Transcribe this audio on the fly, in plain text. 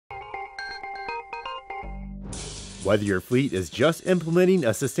Whether your fleet is just implementing a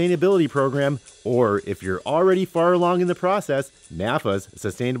sustainability program or if you're already far along in the process, NAFA's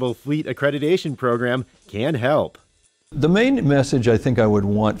Sustainable Fleet Accreditation program can help. The main message I think I would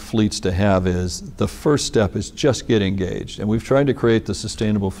want fleets to have is the first step is just get engaged. And we've tried to create the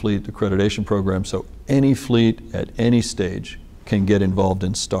Sustainable Fleet Accreditation program so any fleet at any stage can get involved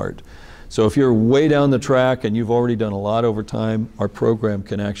in START. So if you're way down the track and you've already done a lot over time, our program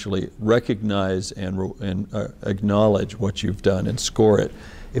can actually recognize and acknowledge what you've done and score it.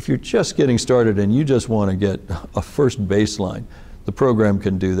 If you're just getting started and you just want to get a first baseline, the program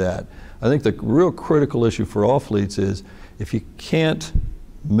can do that. I think the real critical issue for all fleets is if you can't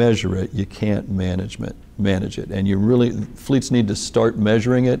measure it, you can't manage it. And fleets need to start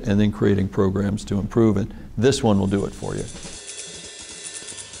measuring it and then creating programs to improve it. This one will do it for you.